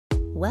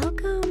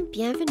Welcome,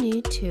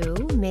 bienvenue to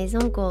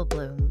Maison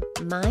Goldblum.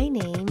 My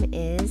name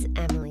is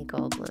Emily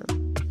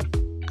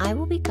Goldblum. I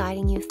will be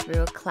guiding you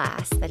through a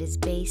class that is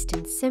based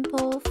in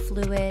simple,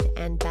 fluid,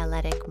 and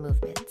balletic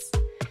movements.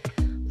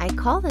 I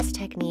call this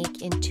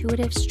technique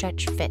intuitive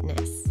stretch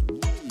fitness.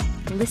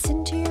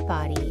 Listen to your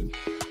body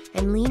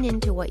and lean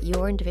into what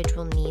your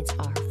individual needs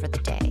are for the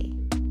day.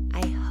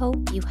 I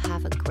hope you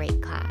have a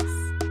great class.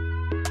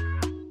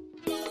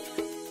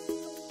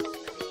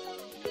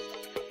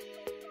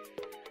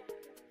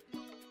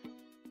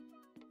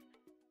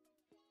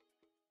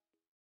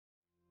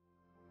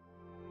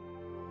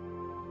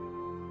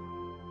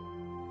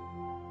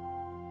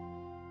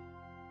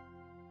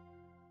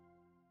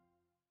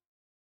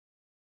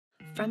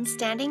 From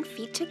standing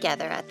feet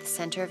together at the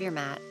center of your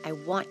mat, I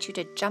want you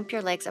to jump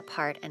your legs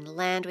apart and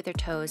land with your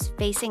toes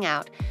facing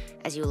out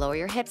as you lower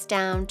your hips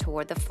down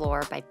toward the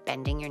floor by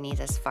bending your knees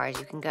as far as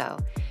you can go.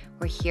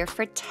 We're here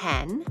for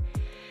 10.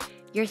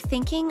 You're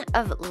thinking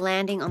of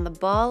landing on the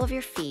ball of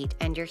your feet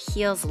and your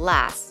heels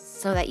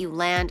last so that you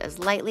land as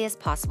lightly as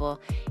possible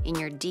in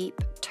your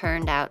deep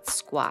turned out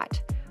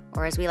squat,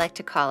 or as we like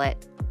to call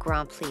it,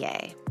 grand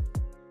plie.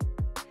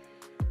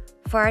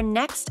 For our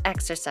next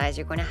exercise,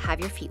 you're going to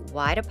have your feet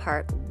wide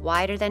apart,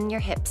 wider than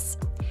your hips,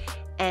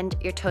 and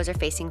your toes are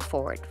facing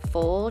forward.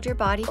 Fold your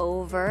body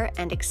over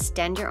and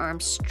extend your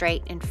arms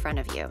straight in front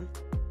of you.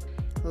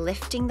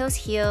 Lifting those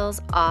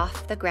heels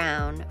off the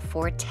ground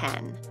for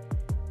 10.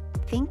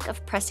 Think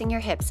of pressing your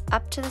hips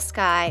up to the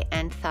sky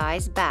and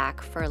thighs back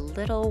for a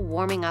little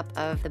warming up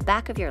of the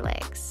back of your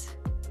legs.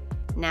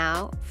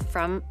 Now,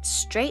 from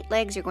straight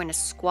legs, you're going to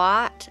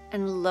squat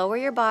and lower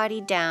your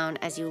body down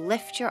as you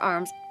lift your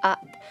arms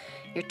up,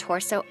 your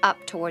torso up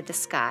toward the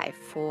sky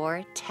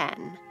for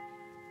 10.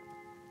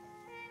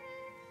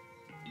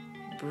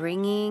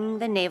 Bringing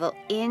the navel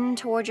in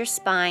toward your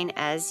spine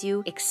as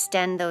you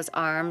extend those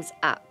arms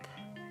up.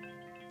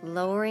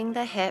 Lowering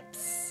the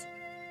hips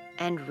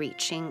and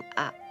reaching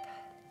up.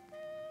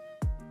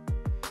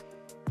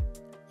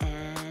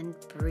 And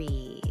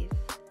breathe.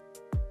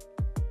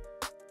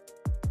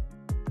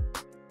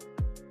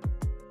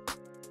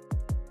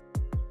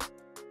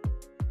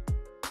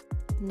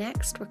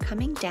 Next, we're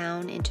coming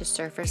down into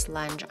surfer's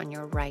lunge on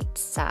your right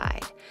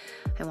side.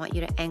 I want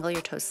you to angle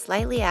your toes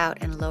slightly out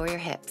and lower your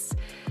hips.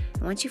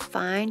 And once you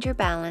find your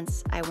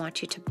balance, I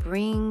want you to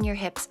bring your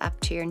hips up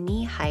to your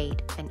knee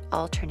height and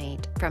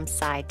alternate from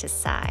side to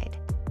side.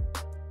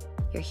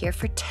 You're here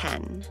for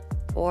 10,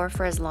 or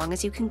for as long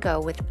as you can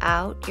go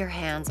without your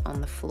hands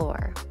on the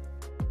floor.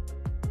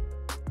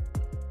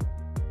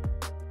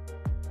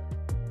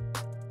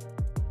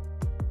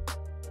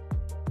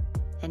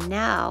 And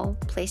now,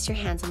 place your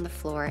hands on the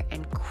floor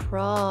and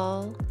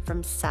crawl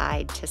from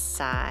side to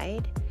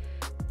side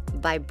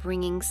by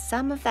bringing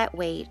some of that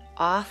weight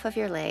off of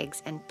your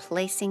legs and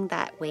placing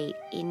that weight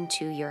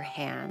into your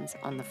hands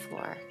on the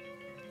floor.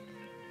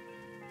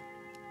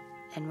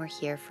 And we're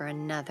here for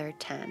another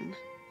 10.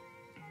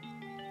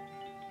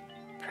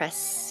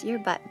 Press your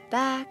butt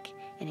back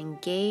and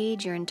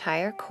engage your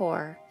entire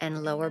core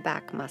and lower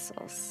back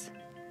muscles.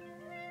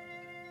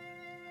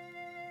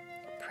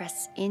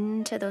 Press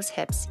into those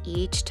hips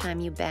each time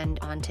you bend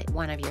onto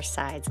one of your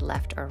sides,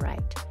 left or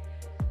right.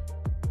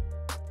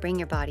 Bring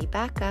your body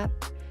back up,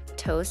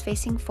 toes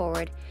facing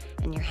forward,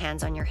 and your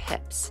hands on your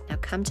hips. Now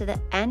come to the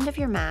end of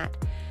your mat,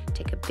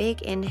 take a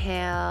big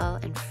inhale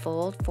and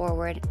fold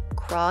forward,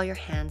 crawl your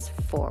hands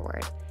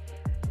forward.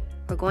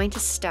 We're going to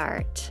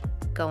start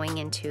going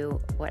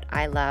into what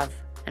I love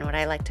and what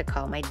I like to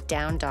call my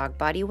down dog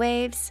body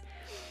waves.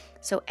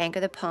 So anchor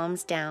the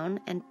palms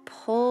down and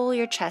pull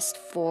your chest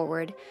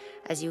forward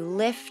as you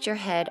lift your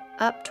head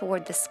up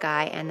toward the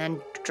sky and then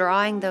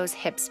drawing those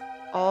hips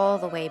all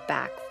the way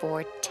back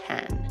for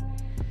 10.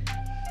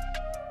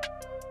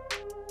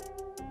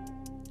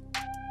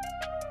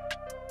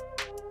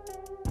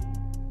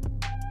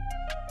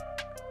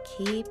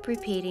 Keep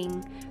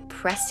repeating,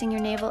 pressing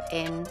your navel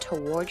in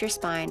toward your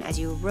spine as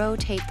you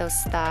rotate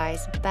those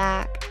thighs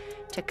back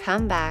to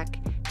come back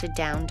to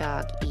down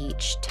dog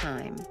each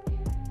time.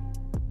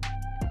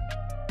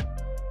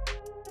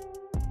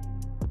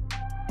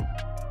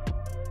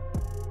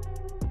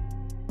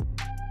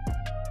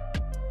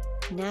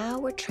 Now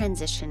we're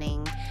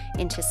transitioning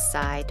into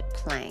side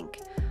plank.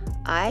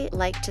 I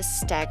like to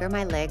stagger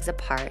my legs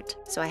apart,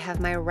 so I have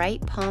my right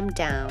palm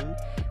down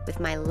with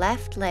my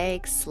left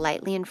leg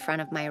slightly in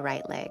front of my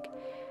right leg.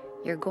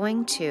 You're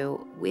going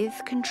to, with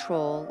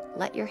control,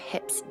 let your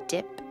hips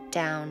dip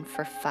down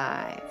for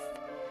 5.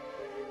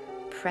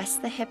 Press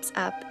the hips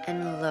up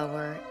and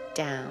lower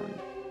down,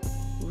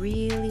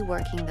 really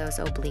working those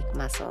oblique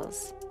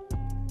muscles.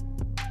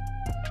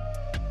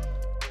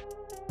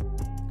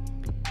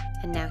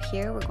 And now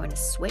here we're going to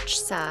switch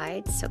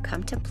sides, so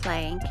come to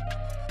plank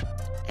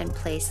and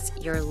place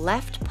your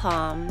left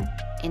palm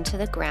into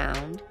the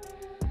ground,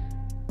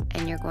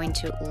 and you're going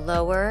to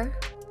lower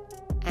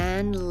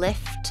and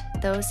lift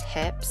those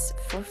hips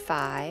for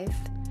 5.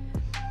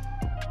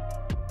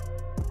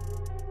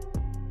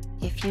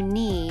 If you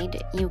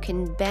need, you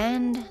can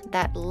bend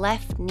that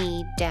left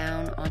knee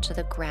down onto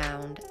the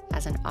ground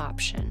as an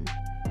option.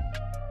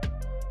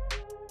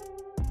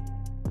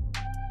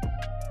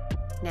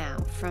 Now,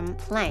 from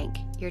plank,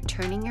 you're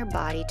turning your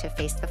body to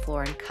face the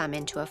floor and come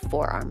into a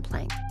forearm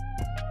plank.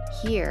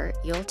 Here,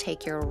 you'll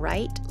take your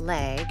right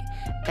leg,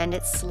 bend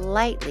it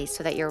slightly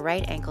so that your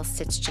right ankle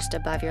sits just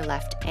above your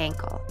left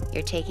ankle.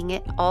 You're taking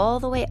it all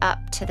the way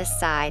up to the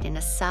side in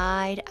a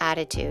side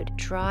attitude,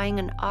 drawing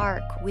an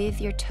arc with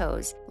your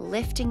toes,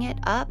 lifting it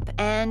up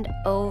and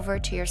over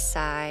to your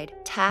side.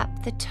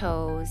 Tap the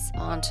toes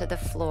onto the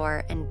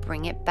floor and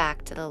bring it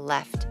back to the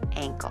left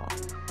ankle.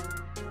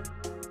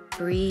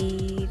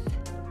 Breathe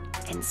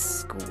and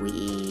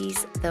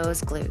squeeze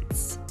those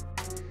glutes.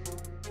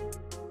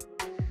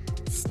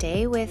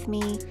 Stay with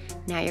me.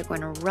 Now you're going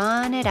to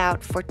run it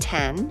out for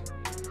 10.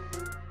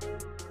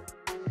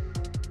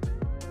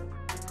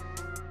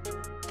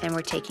 And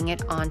we're taking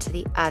it onto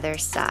the other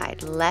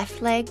side.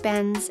 Left leg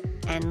bends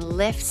and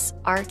lifts,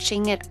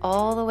 arching it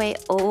all the way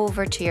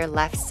over to your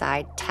left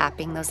side,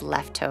 tapping those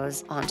left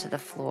toes onto the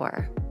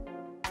floor.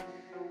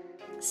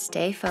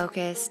 Stay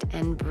focused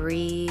and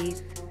breathe.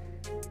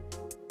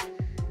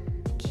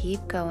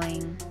 Keep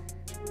going.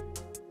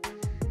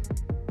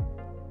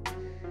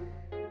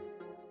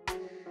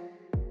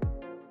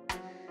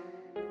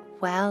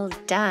 Well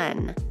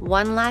done.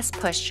 One last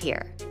push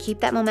here.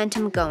 Keep that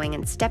momentum going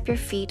and step your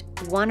feet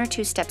 1 or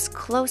 2 steps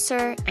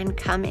closer and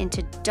come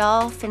into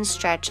dolphin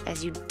stretch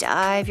as you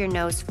dive your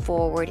nose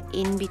forward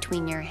in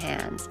between your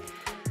hands.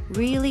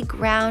 Really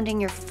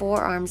grounding your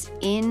forearms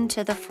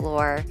into the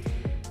floor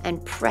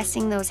and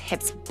pressing those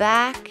hips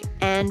back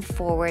and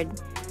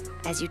forward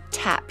as you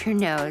tap your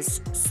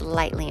nose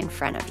slightly in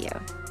front of you.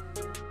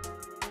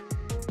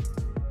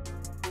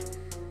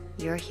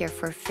 You're here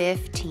for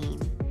 15.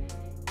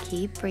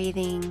 Keep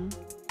breathing.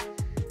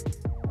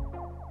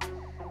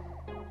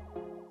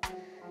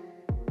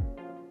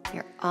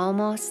 You're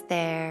almost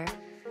there.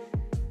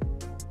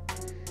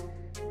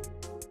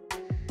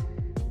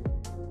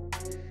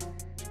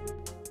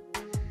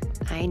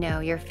 I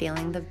know you're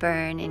feeling the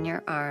burn in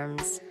your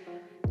arms,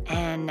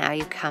 and now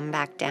you come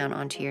back down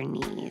onto your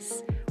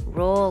knees.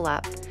 Roll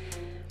up.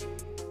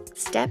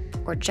 Step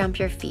or jump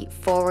your feet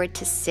forward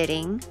to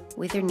sitting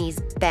with your knees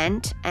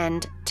bent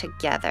and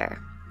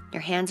together.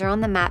 Your hands are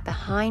on the mat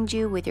behind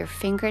you with your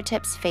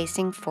fingertips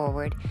facing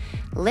forward.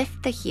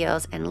 Lift the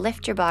heels and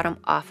lift your bottom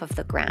off of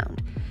the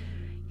ground.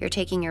 You're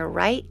taking your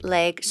right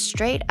leg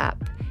straight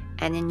up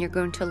and then you're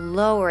going to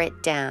lower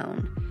it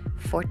down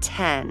for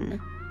 10.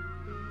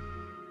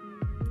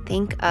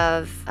 Think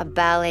of a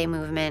ballet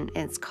movement.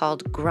 It's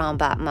called grand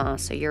battement.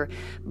 So you're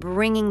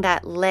bringing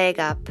that leg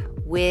up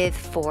with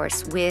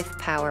force, with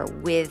power,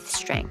 with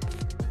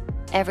strength.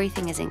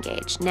 Everything is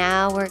engaged.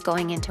 Now we're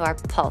going into our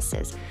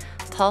pulses.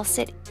 Pulse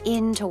it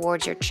in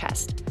towards your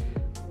chest.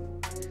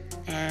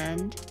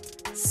 And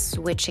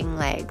switching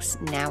legs.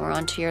 Now we're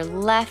onto your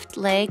left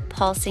leg,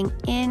 pulsing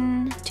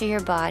in to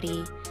your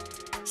body,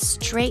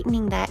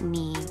 straightening that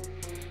knee.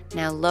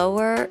 Now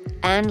lower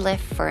and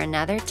lift for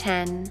another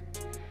 10.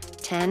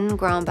 10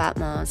 grand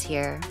battements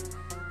here.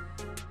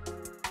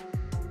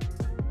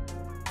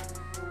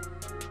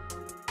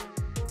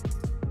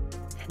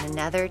 And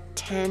another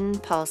 10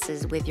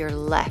 pulses with your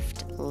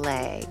left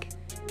leg.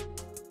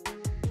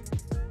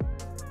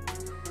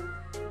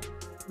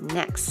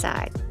 Next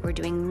side, we're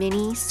doing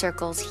mini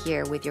circles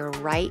here with your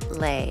right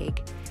leg,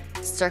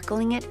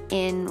 circling it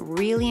in,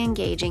 really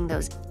engaging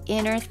those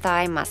inner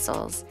thigh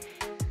muscles.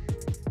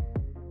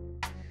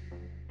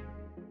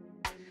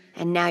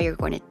 And now you're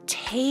going to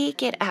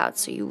take it out,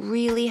 so you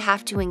really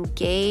have to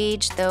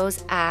engage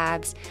those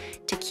abs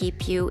to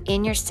keep you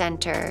in your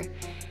center.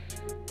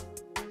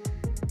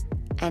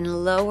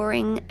 And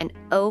lowering and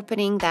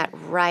opening that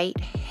right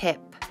hip.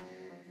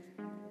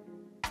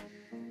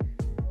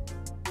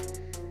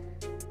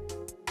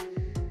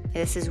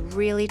 This is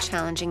really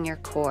challenging your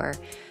core,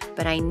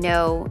 but I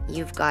know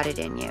you've got it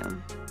in you.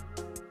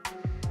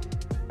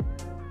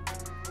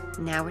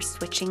 Now we're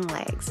switching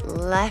legs.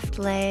 Left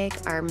leg,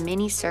 our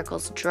mini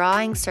circles,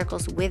 drawing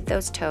circles with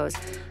those toes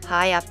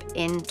high up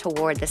in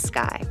toward the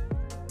sky.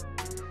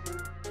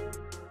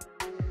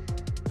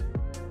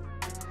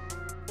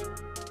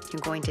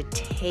 You're going to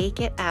take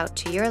it out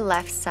to your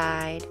left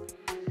side,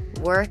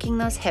 working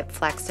those hip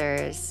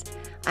flexors.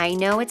 I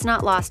know it's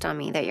not lost on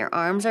me that your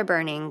arms are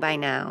burning by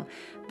now,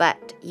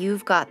 but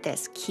you've got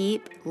this.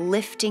 Keep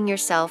lifting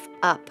yourself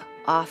up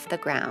off the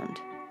ground.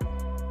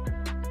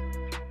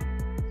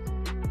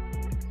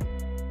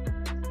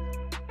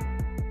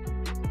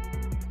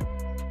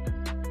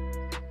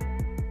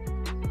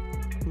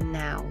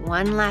 Now,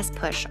 one last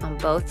push on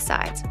both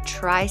sides.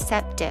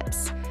 Tricep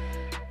dips.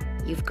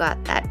 You've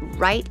got that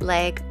right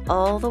leg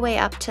all the way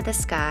up to the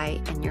sky,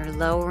 and you're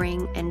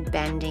lowering and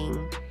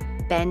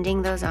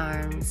bending those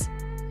arms.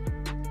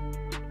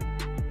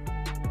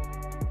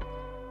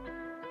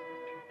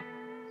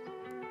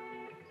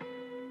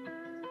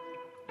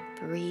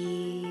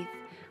 Breathe,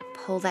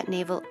 pull that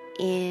navel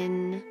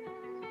in,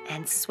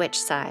 and switch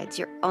sides.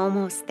 You're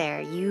almost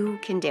there. You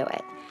can do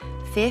it.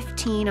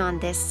 15 on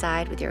this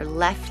side with your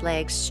left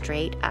leg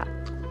straight up.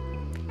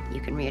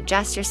 You can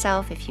readjust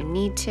yourself if you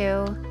need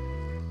to.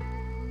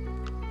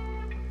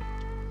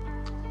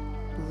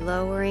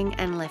 Lowering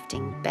and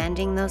lifting,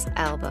 bending those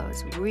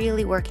elbows,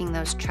 really working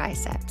those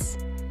triceps.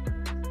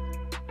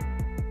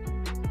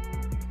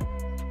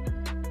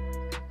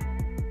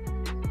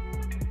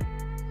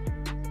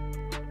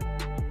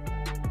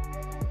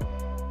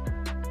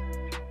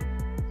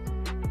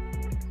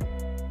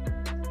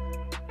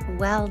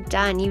 Well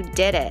done, you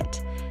did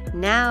it.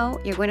 Now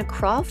you're going to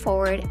crawl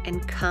forward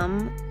and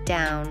come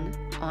down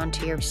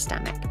onto your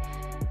stomach.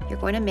 You're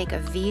going to make a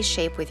V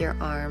shape with your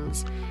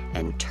arms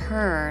and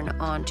turn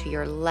onto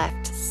your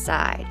left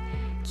side,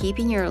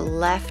 keeping your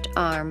left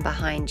arm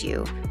behind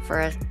you for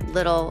a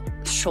little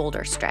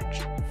shoulder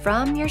stretch.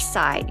 From your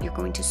side, you're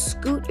going to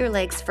scoot your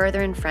legs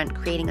further in front,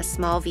 creating a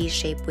small V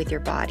shape with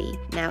your body.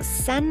 Now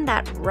send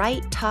that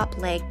right top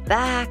leg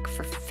back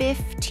for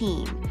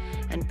 15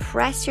 and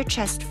press your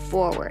chest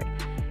forward.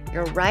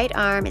 Your right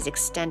arm is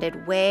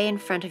extended way in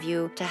front of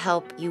you to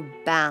help you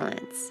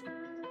balance.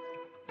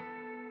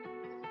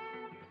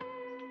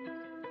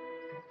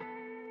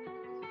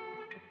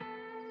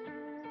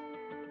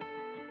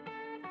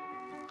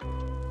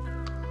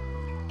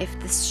 If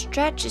the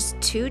stretch is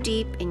too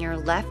deep in your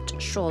left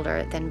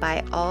shoulder, then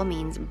by all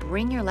means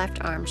bring your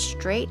left arm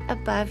straight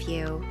above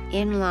you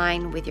in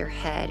line with your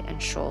head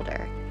and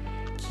shoulder.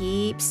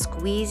 Keep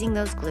squeezing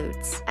those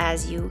glutes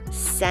as you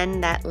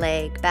send that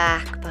leg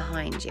back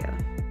behind you.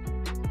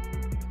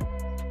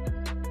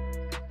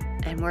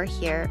 And we're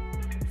here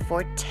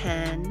for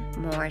 10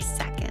 more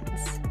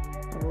seconds.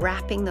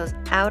 Wrapping those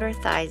outer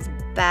thighs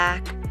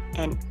back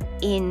and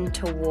in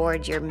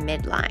toward your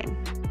midline.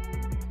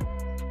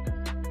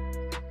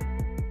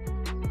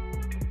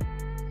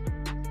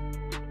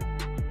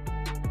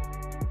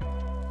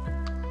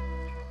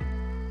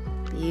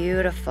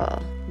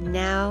 Beautiful.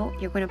 Now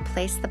you're going to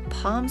place the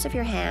palms of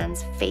your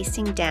hands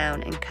facing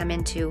down and come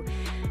into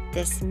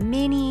this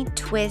mini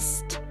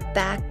twist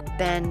back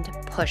bend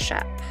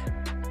push-up.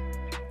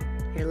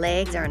 Your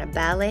legs are in a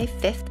ballet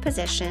 5th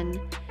position.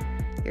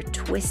 You're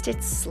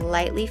twisted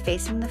slightly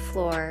facing the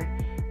floor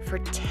for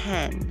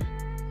 10.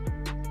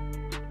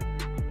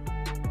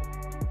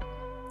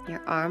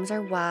 Your arms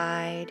are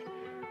wide,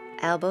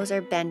 elbows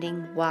are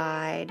bending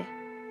wide,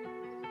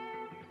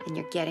 and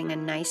you're getting a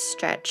nice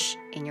stretch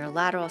in your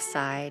lateral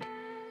side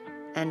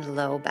and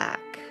low back.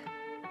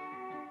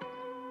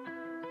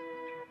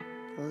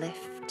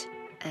 Lift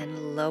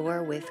and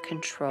lower with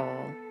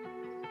control.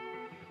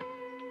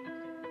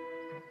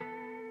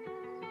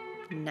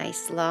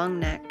 Nice long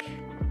neck.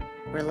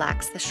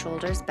 Relax the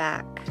shoulders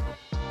back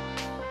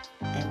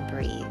and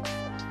breathe.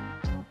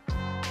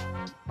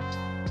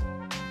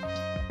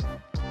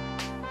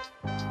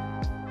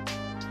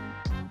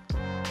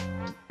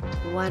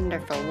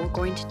 Wonderful. We're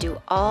going to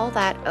do all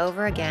that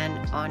over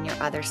again on your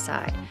other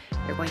side.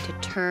 You're going to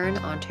turn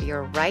onto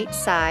your right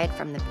side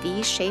from the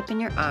V shape in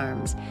your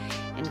arms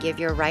and give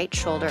your right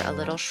shoulder a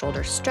little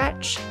shoulder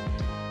stretch.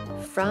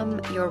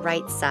 From your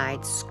right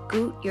side,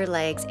 scoot your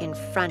legs in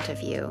front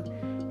of you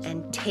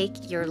and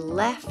take your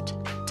left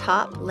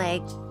top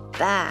leg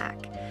back,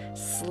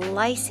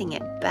 slicing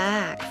it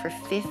back for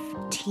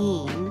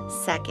 15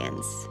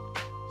 seconds.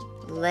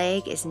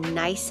 Leg is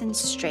nice and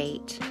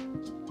straight.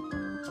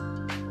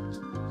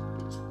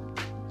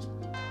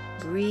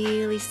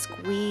 Really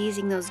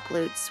squeezing those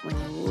glutes when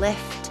you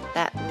lift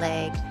that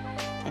leg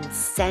and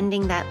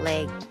sending that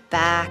leg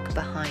back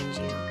behind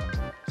you.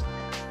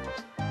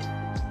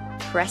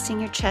 Pressing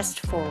your chest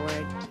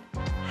forward,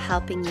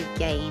 helping you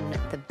gain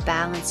the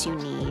balance you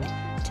need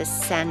to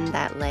send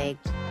that leg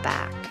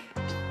back.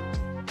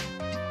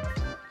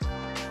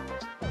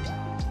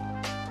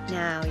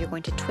 Now you're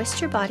going to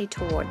twist your body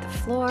toward the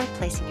floor,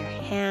 placing your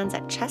hands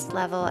at chest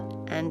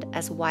level and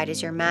as wide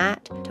as your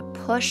mat to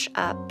push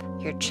up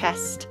your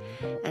chest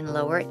and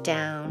lower it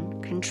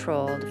down,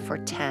 controlled for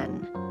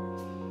 10.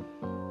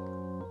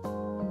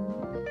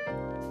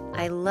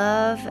 I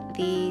love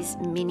these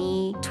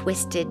mini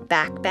twisted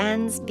back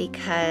bends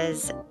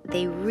because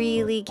they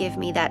really give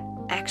me that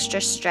extra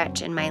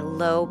stretch in my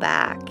low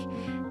back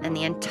and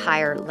the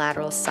entire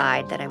lateral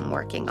side that I'm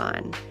working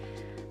on.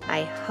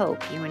 I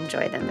hope you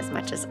enjoy them as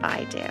much as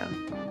I do.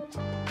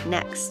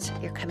 Next,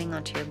 you're coming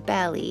onto your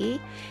belly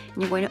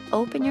and you're going to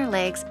open your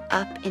legs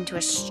up into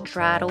a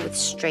straddle with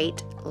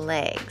straight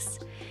legs.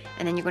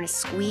 And then you're going to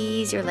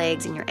squeeze your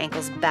legs and your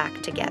ankles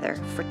back together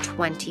for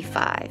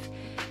 25.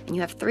 And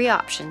you have 3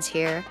 options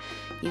here.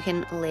 You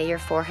can lay your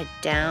forehead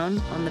down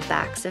on the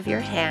backs of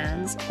your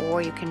hands,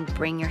 or you can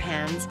bring your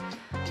hands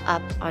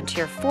up onto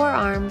your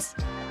forearms,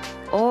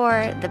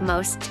 or the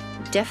most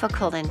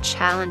difficult and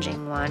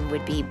challenging one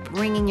would be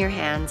bringing your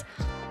hands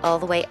all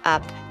the way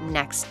up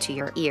next to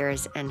your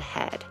ears and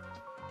head.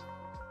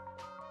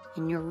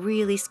 And you're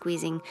really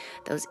squeezing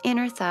those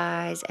inner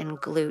thighs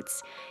and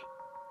glutes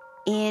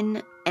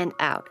in and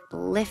out,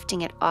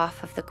 lifting it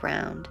off of the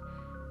ground.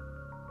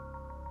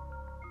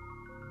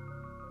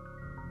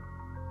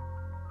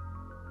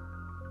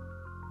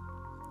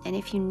 And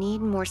if you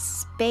need more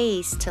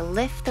space to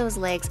lift those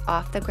legs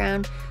off the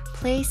ground,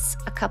 place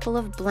a couple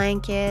of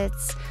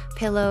blankets,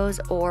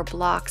 pillows, or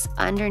blocks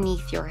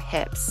underneath your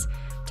hips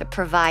to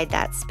provide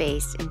that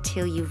space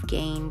until you've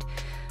gained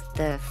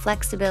the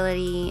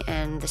flexibility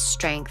and the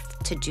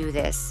strength to do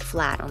this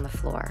flat on the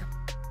floor.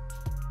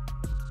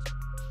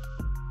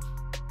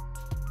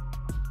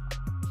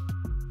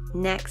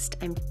 Next,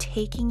 I'm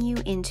taking you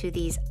into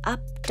these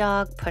up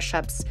dog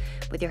push-ups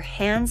with your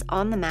hands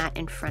on the mat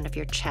in front of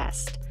your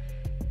chest.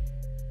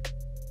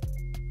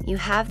 You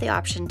have the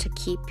option to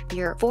keep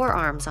your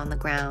forearms on the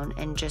ground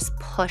and just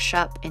push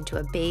up into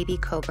a baby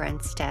cobra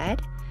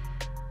instead.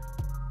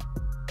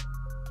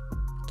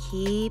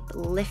 Keep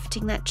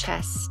lifting that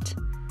chest.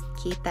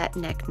 Keep that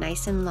neck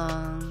nice and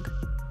long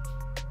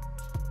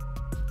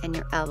and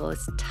your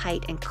elbows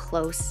tight and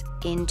close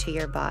into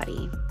your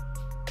body.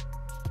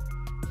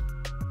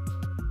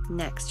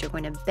 Next, you're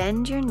going to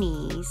bend your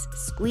knees,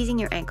 squeezing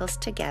your ankles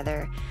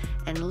together,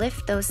 and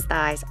lift those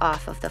thighs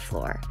off of the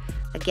floor.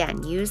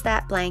 Again, use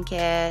that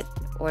blanket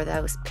or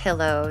those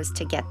pillows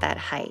to get that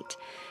height.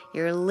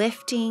 You're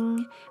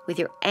lifting with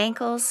your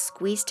ankles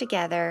squeezed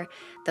together.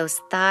 Those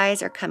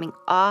thighs are coming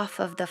off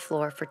of the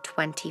floor for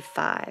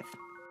 25.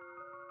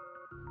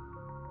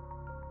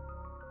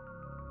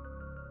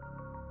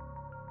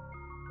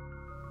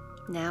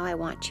 Now I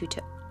want you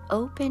to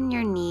open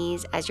your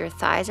knees as your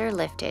thighs are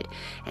lifted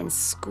and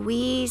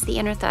squeeze the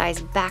inner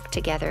thighs back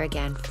together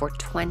again for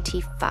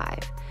 25.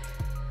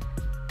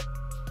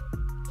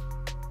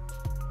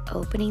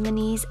 Opening the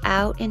knees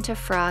out into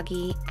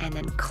froggy and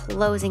then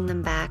closing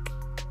them back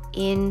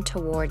in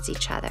towards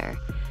each other.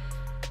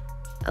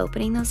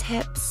 Opening those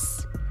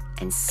hips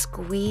and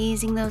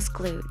squeezing those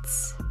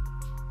glutes.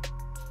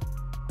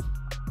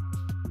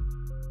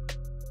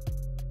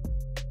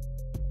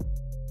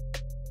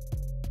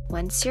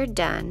 Once you're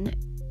done,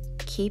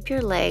 keep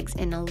your legs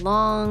in a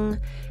long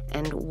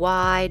and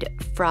wide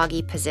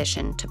froggy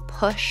position to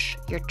push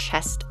your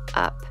chest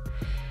up.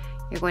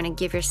 You're going to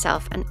give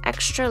yourself an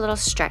extra little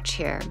stretch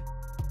here,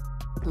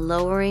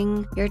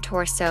 lowering your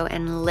torso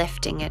and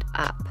lifting it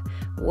up,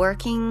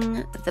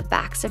 working the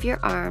backs of your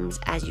arms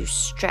as you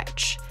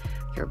stretch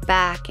your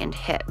back and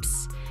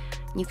hips.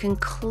 You can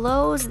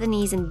close the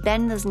knees and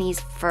bend those knees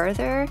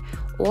further,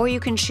 or you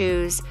can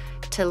choose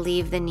to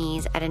leave the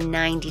knees at a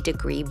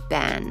 90-degree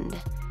bend.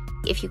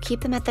 If you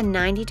keep them at the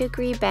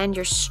 90-degree bend,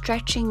 you're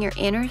stretching your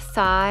inner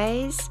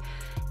thighs,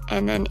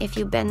 and then if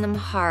you bend them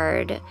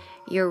hard,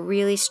 you're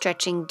really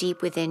stretching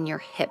deep within your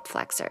hip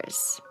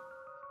flexors.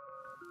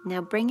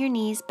 Now bring your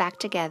knees back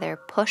together,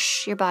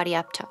 push your body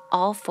up to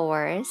all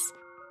fours,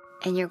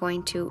 and you're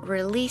going to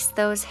release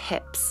those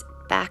hips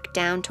back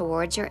down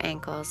towards your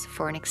ankles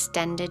for an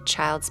extended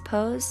child's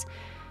pose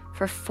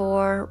for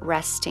 4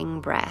 resting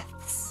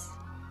breaths.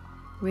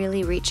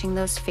 Really reaching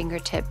those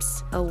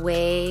fingertips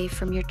away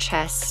from your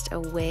chest,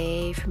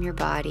 away from your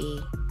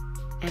body,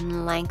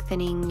 and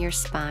lengthening your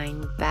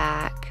spine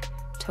back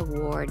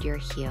toward your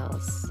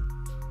heels.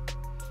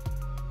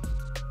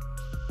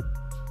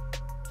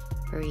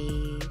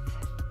 Breathe.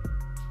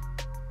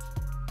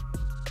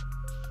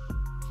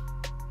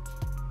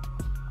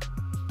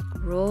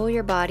 Roll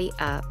your body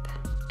up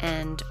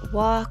and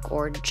walk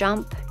or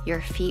jump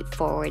your feet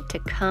forward to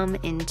come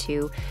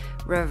into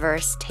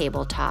reverse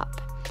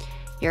tabletop.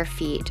 Your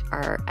feet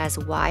are as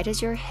wide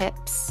as your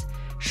hips,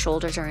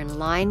 shoulders are in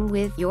line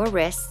with your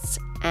wrists,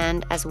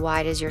 and as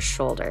wide as your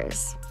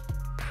shoulders.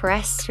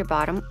 Press your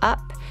bottom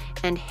up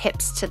and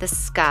hips to the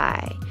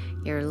sky.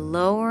 You're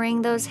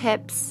lowering those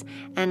hips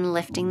and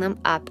lifting them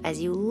up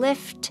as you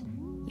lift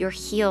your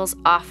heels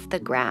off the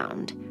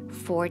ground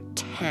for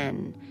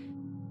 10.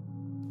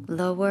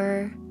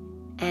 Lower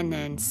and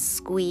then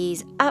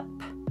squeeze up,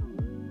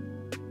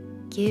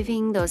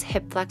 giving those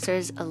hip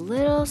flexors a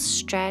little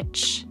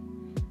stretch.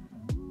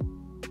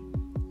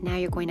 Now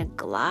you're going to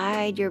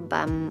glide your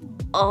bum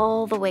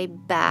all the way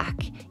back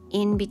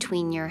in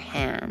between your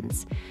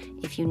hands.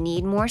 If you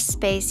need more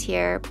space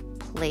here,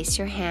 place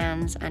your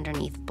hands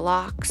underneath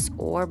blocks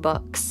or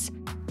books.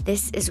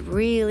 This is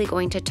really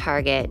going to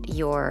target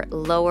your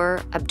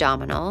lower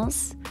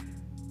abdominals.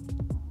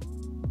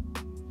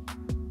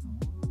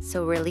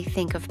 So really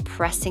think of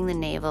pressing the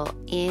navel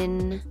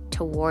in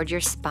toward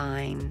your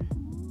spine.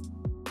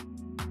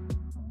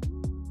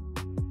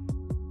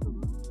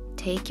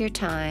 Take your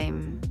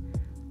time.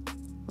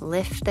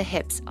 Lift the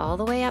hips all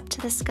the way up to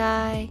the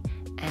sky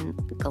and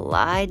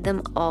glide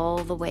them all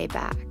the way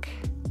back.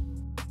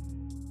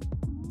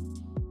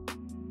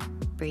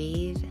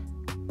 Breathe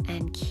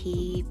and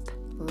keep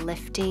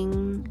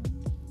lifting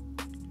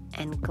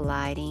and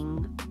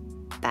gliding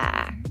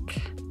back.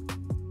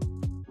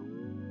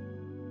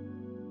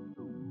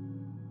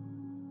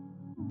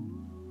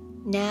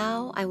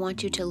 Now I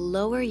want you to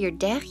lower your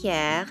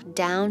derrière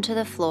down to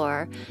the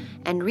floor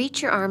and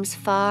reach your arms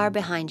far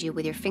behind you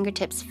with your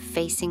fingertips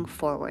facing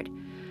forward.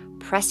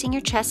 Pressing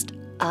your chest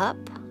up,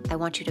 I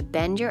want you to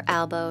bend your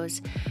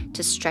elbows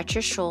to stretch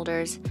your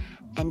shoulders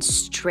and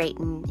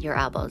straighten your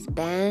elbows.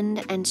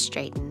 Bend and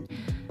straighten.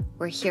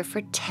 We're here for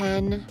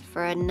 10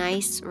 for a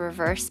nice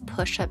reverse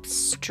push-up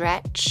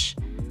stretch,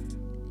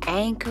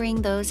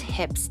 anchoring those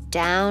hips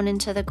down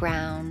into the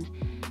ground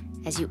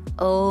as you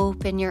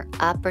open your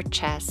upper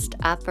chest,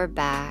 upper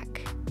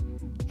back,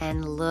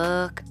 and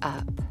look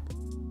up.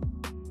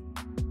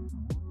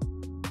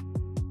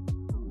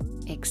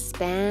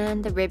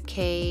 Expand the rib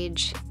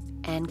cage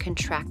and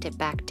contract it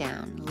back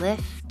down.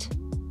 Lift.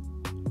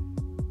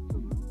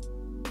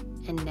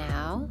 And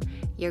now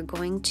you're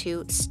going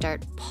to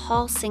start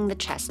pulsing the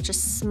chest,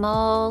 just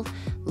small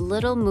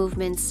little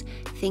movements,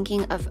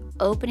 thinking of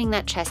opening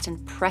that chest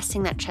and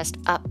pressing that chest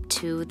up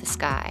to the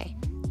sky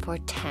for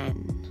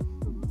 10.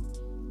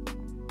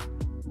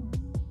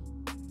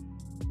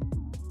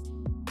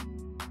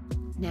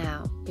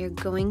 Now you're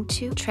going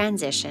to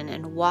transition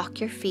and walk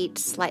your feet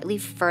slightly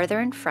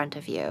further in front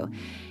of you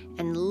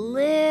and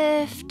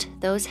lift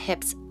those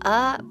hips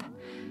up.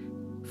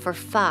 For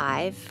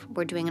 5,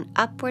 we're doing an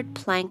upward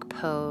plank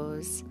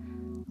pose,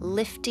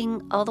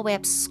 lifting all the way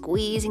up,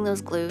 squeezing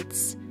those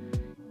glutes,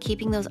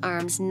 keeping those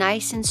arms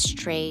nice and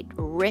straight.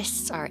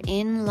 Wrists are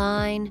in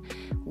line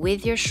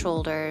with your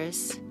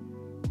shoulders.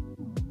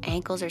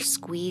 Ankles are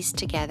squeezed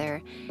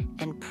together,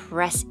 and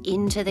press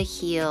into the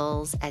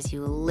heels as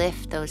you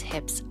lift those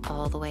hips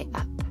all the way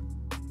up.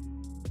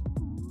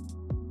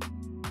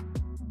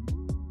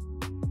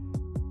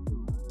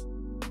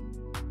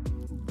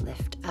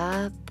 Lift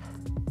up.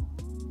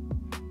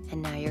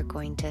 And now you're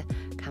going to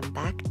come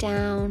back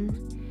down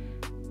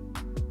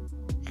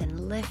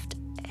and lift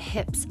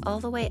hips all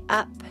the way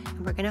up.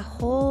 And we're going to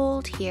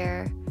hold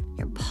here.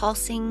 You're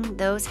pulsing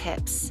those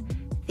hips,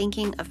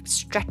 thinking of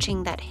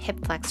stretching that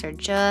hip flexor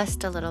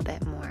just a little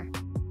bit more.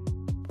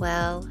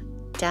 Well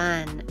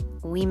done.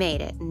 We made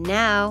it.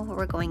 Now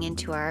we're going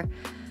into our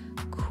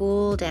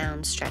cool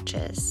down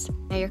stretches.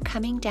 Now you're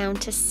coming down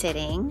to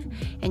sitting,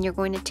 and you're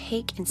going to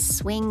take and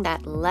swing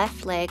that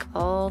left leg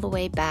all the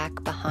way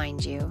back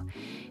behind you.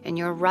 And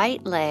your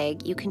right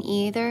leg, you can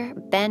either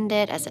bend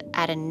it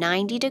at a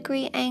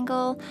 90-degree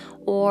angle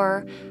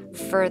or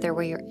further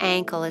where your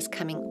ankle is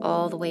coming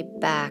all the way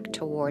back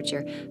towards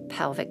your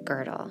pelvic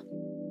girdle.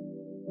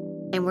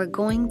 And we're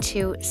going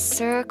to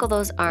circle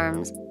those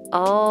arms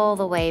all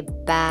the way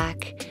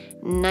back,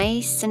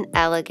 nice and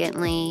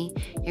elegantly.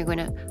 You're going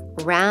to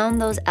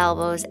round those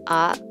elbows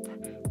up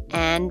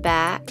and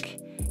back.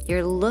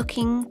 You're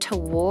looking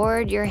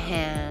toward your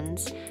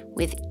hands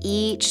with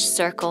each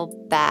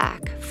circle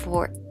back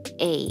for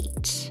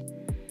 8.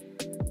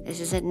 This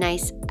is a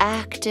nice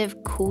active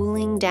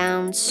cooling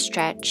down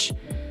stretch,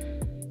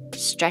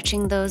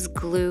 stretching those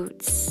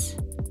glutes.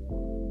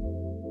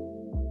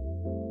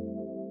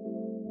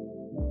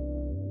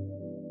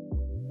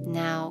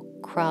 Now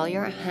crawl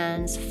your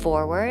hands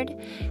forward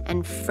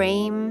and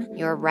frame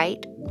your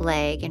right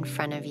leg in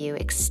front of you.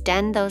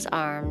 Extend those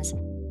arms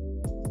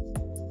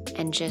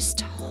and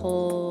just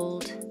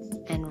hold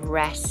and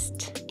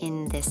rest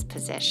in this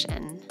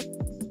position.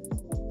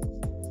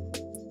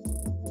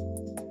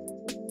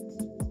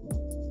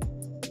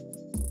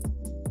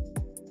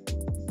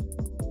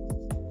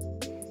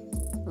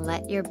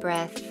 Let your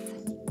breath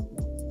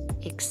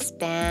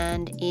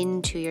expand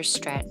into your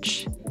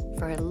stretch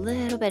for a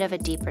little bit of a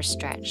deeper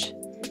stretch.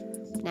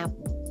 Now,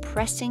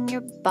 pressing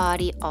your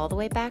body all the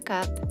way back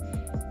up,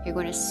 you're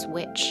going to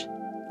switch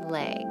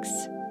legs.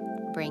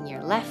 Bring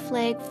your left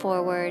leg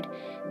forward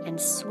and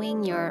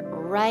swing your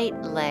right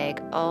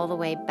leg all the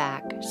way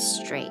back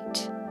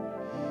straight.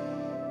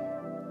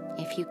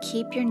 If you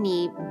keep your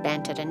knee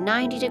bent at a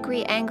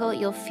 90-degree angle,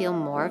 you'll feel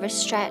more of a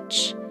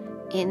stretch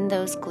in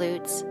those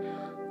glutes.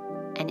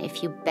 And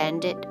if you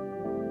bend it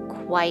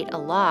quite a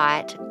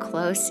lot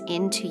close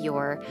into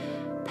your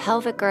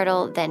pelvic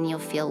girdle, then you'll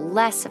feel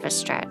less of a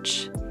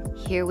stretch.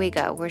 Here we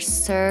go. We're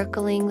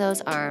circling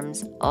those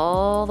arms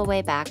all the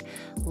way back,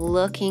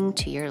 looking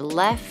to your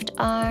left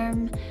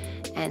arm,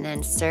 and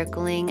then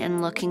circling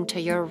and looking to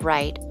your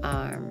right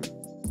arm.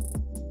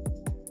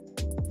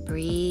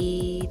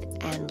 Breathe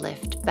and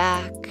lift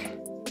back.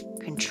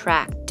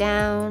 Contract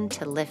down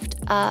to lift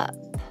up.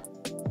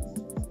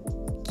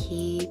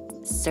 Keep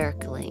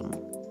circling.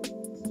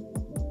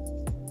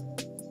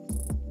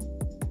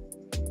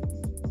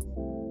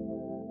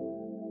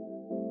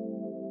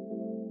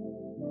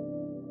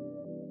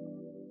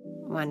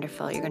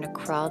 Wonderful. You're going to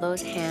crawl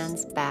those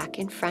hands back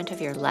in front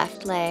of your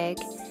left leg,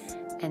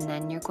 and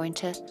then you're going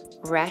to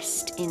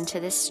rest into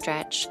this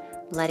stretch,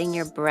 letting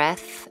your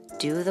breath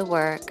do the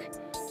work,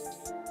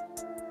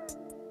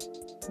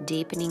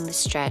 deepening the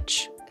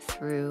stretch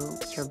through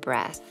your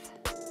breath.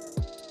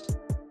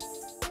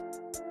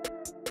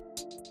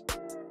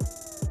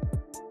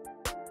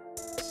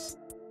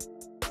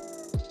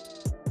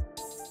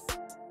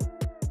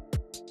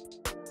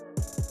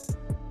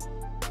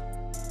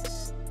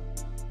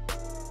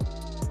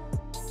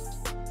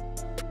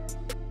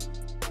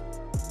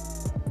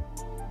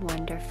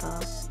 Wonderful.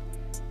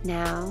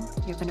 Now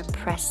you're going to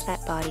press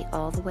that body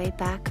all the way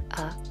back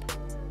up,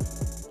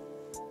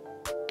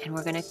 and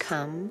we're going to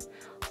come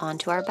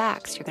onto our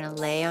backs. You're going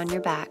to lay on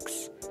your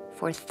backs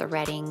for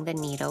threading the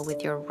needle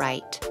with your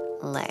right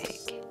leg.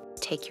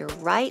 take your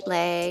right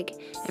leg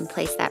and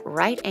place that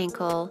right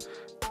ankle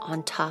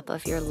on top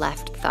of your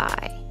left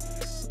thigh.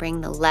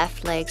 Bring the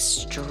left leg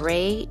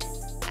straight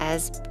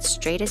as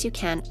you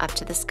can up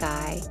to the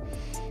sky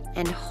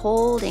and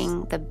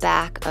holding the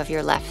back of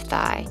your left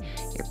thigh.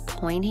 You're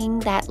pointing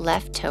that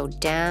left toe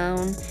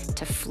down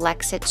to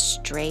flex it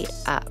straight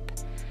up.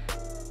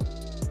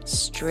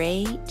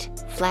 Straight,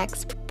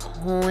 flex,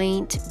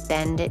 point,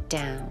 bend it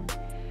down.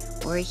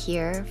 We're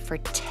here for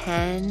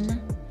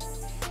 10.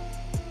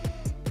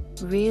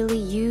 Really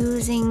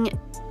using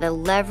the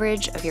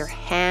leverage of your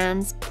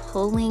hands,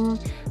 pulling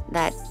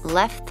that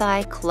left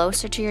thigh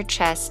closer to your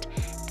chest,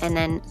 and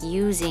then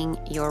using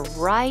your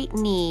right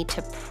knee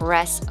to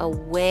press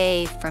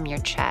away from your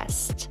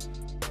chest.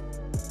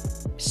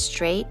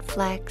 Straight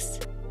flex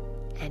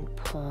and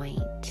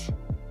point.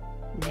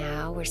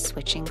 Now we're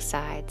switching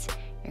sides.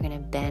 You're gonna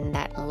bend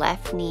that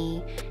left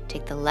knee,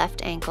 take the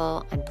left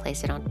ankle and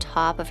place it on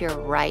top of your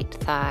right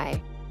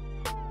thigh.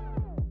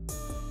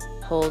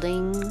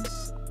 Holding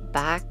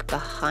back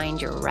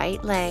behind your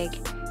right leg,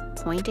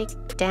 point it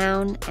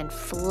down and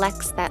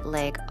flex that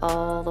leg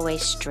all the way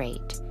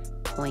straight.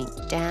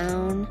 Point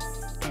down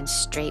and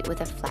straight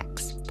with a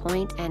flex.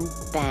 Point and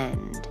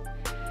bend.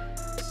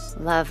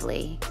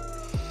 Lovely.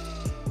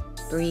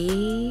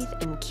 Breathe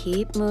and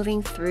keep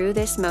moving through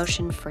this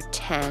motion for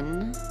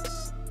 10.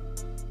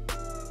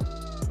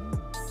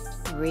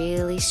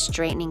 Really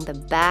straightening the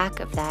back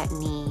of that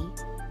knee.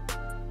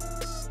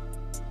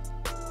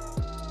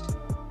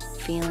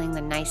 Feeling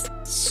the nice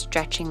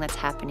stretching that's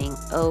happening,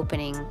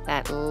 opening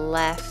that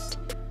left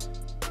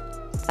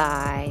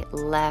thigh,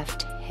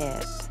 left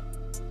hip.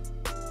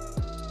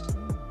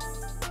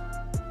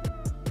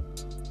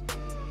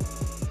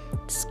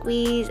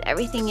 Squeeze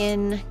everything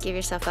in, give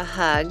yourself a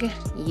hug.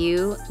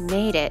 You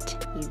made it,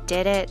 you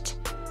did it,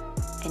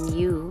 and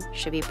you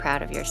should be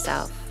proud of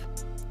yourself.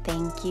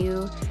 Thank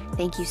you.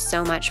 Thank you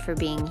so much for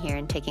being here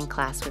and taking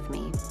class with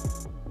me.